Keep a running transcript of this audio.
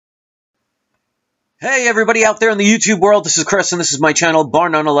Hey everybody out there in the YouTube world, this is Chris and this is my channel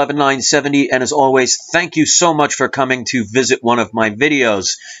Bar911970, and as always, thank you so much for coming to visit one of my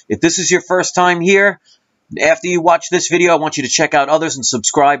videos. If this is your first time here, after you watch this video, I want you to check out others and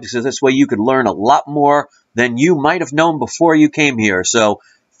subscribe, because this way you could learn a lot more than you might have known before you came here. So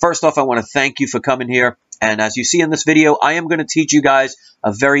first off, I want to thank you for coming here, and as you see in this video, I am going to teach you guys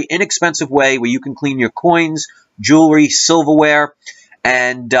a very inexpensive way where you can clean your coins, jewelry, silverware,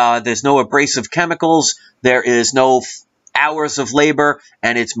 and there's no abrasive chemicals, there is no hours of labor,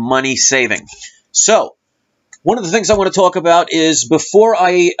 and it's money saving. So, one of the things I want to talk about is before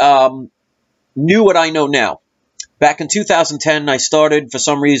I knew what I know now. Back in 2010, I started, for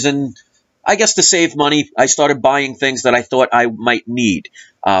some reason, I guess to save money, I started buying things that I thought I might need.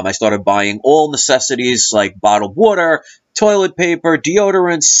 I started buying all necessities like bottled water, toilet paper,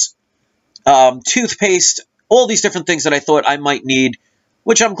 deodorants, toothpaste, all these different things that I thought I might need,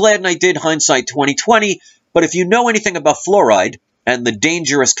 which I'm glad I did, hindsight 2020. But if you know anything about fluoride and the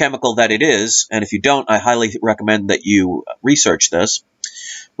dangerous chemical that it is, and if you don't, I highly recommend that you research this.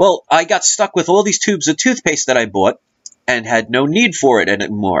 Well, I got stuck with all these tubes of toothpaste that I bought and had no need for it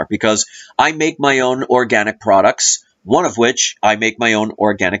anymore because I make my own organic products, one of which I make my own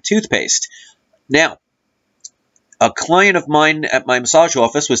organic toothpaste. Now, a client of mine at my massage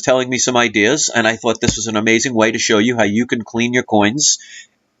office was telling me some ideas, and I thought this was an amazing way to show you how you can clean your coins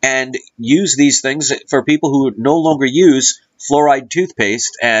and use these things for people who no longer use fluoride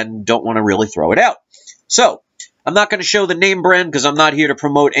toothpaste and don't want to really throw it out. So, I'm not going to show the name brand because I'm not here to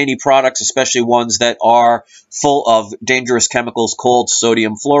promote any products, especially ones that are full of dangerous chemicals called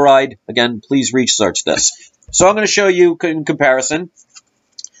sodium fluoride. Again, please research this. So I'm going to show you in comparison.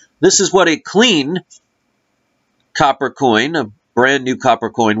 This is what a clean copper coin, a brand new copper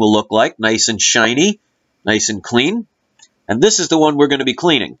coin, will look like. Nice and shiny, nice and clean. And this is the one we're going to be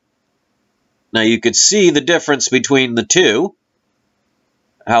cleaning. Now you could see the difference between the two.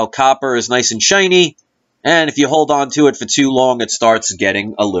 How copper is nice and shiny, and if you hold on to it for too long, it starts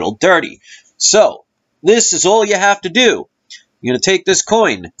getting a little dirty. So, this is all you have to do. You're going to take this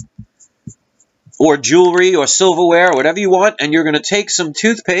coin, or jewelry, or silverware, or whatever you want, and you're going to take some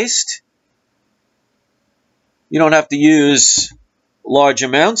toothpaste. You don't have to use large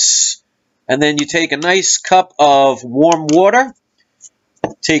amounts. And then you take a nice cup of warm water.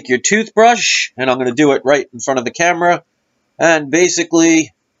 Take your toothbrush, and I'm going to do it right in front of the camera. And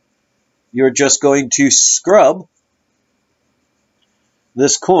basically, you're just going to scrub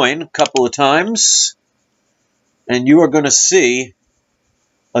this coin a couple of times. And you are going to see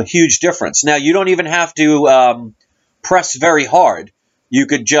a huge difference. Now, you don't even have to press very hard. You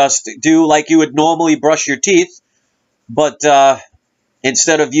could just do like you would normally brush your teeth, but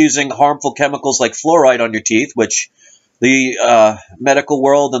instead of using harmful chemicals like fluoride on your teeth, which the medical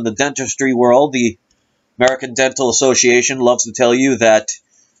world and the dentistry world, the American Dental Association loves to tell you that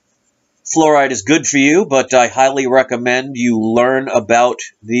fluoride is good for you, but I highly recommend you learn about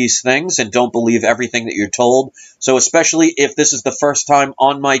these things and don't believe everything that you're told. So especially if this is the first time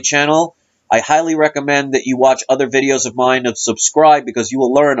on my channel, I highly recommend that you watch other videos of mine and subscribe, because you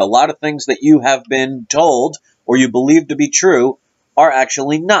will learn a lot of things that you have been told or you believe to be true are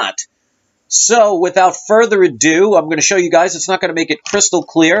actually not. So without further ado, I'm going to show you guys. It's not going to make it crystal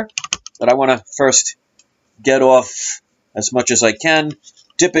clear, but I want to first get off as much as I can.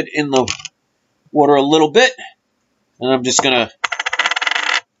 Dip it in the water a little bit, and I'm just going to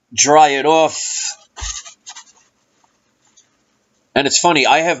dry it off. And it's funny,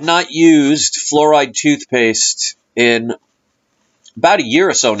 I have not used fluoride toothpaste in about a year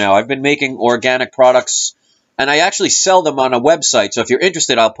or so now. I've been making organic products, and I actually sell them on a website. So if you're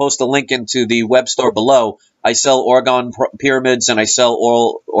interested, I'll post a link into the web store below. I sell orgone pyramids, and I sell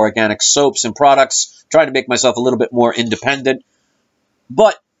all organic soaps and products, trying to make myself a little bit more independent.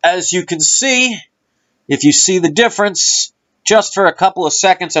 But as you can see, if you see the difference, just for a couple of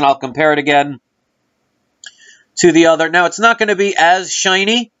seconds, and I'll compare it again to the other. Now, it's not going to be as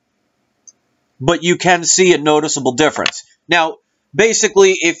shiny, but you can see a noticeable difference. Now,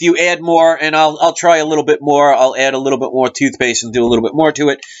 basically, if you add more, and I'll try a little bit more, I'll add a little bit more toothpaste and do a little bit more to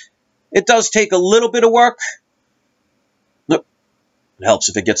it. It does take a little bit of work. It helps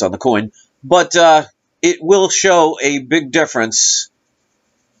if it gets on the coin. But it will show a big difference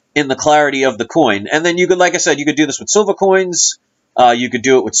in the clarity of the coin. And then you could, like I said, you could do this with silver coins. You could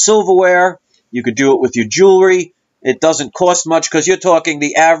do it with silverware. You could do it with your jewelry. It doesn't cost much because you're talking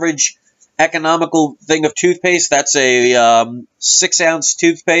the average economical thing of toothpaste. That's a 6-ounce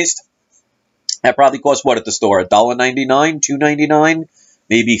toothpaste. That probably costs what at the store? $1.99, $2.99,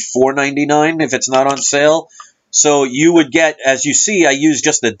 maybe $4.99 if it's not on sale. So you would get, as you see, I use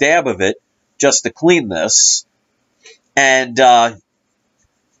just a dab of it just to clean this. And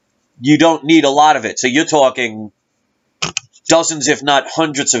you don't need a lot of it. So you're talking dozens, if not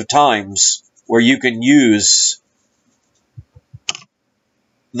hundreds of times where you can use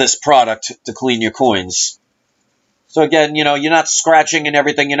this product to clean your coins. So again, you know, you're not scratching and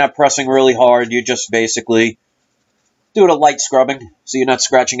everything. You're not pressing really hard. You're just basically doing a light scrubbing, so you're not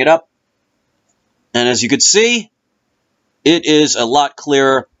scratching it up. And as you can see, it is a lot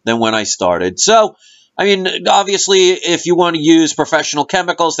clearer than when I started. So, I mean, obviously, if you want to use professional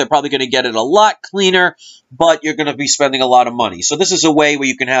chemicals, they're probably going to get it a lot cleaner, but you're going to be spending a lot of money. So this is a way where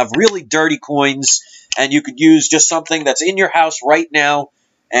you can have really dirty coins, and you could use just something that's in your house right now,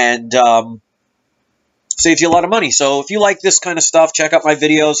 and saves you a lot of money. So if you like this kind of stuff, check out my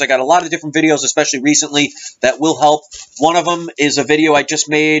videos. I got a lot of different videos, especially recently, that will help. One of them is a video I just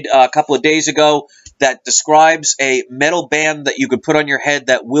made a couple of days ago that describes a metal band that you could put on your head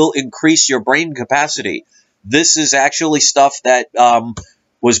that will increase your brain capacity. This is actually stuff that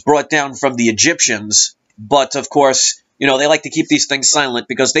was brought down from the Egyptians, but of course, you know, they like to keep these things silent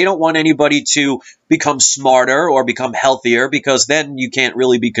because they don't want anybody to become smarter or become healthier, because then you can't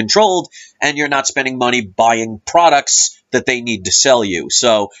really be controlled and you're not spending money buying products that they need to sell you.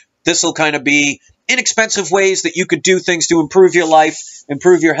 So this will kind of be inexpensive ways that you could do things to improve your life,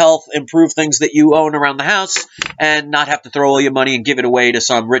 improve your health, improve things that you own around the house, and not have to throw all your money and give it away to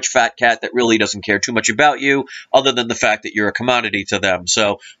some rich fat cat that really doesn't care too much about you, other than the fact that you're a commodity to them.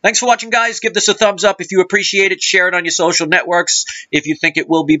 So thanks for watching, guys. Give this a thumbs up if you appreciate it. Share it on your social networks if you think it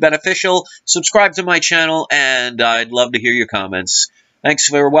will be beneficial. Subscribe to my channel, and I'd love to hear your comments. Thanks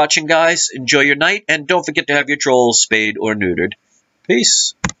for watching, guys. Enjoy your night, and don't forget to have your trolls spayed or neutered.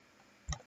 Peace.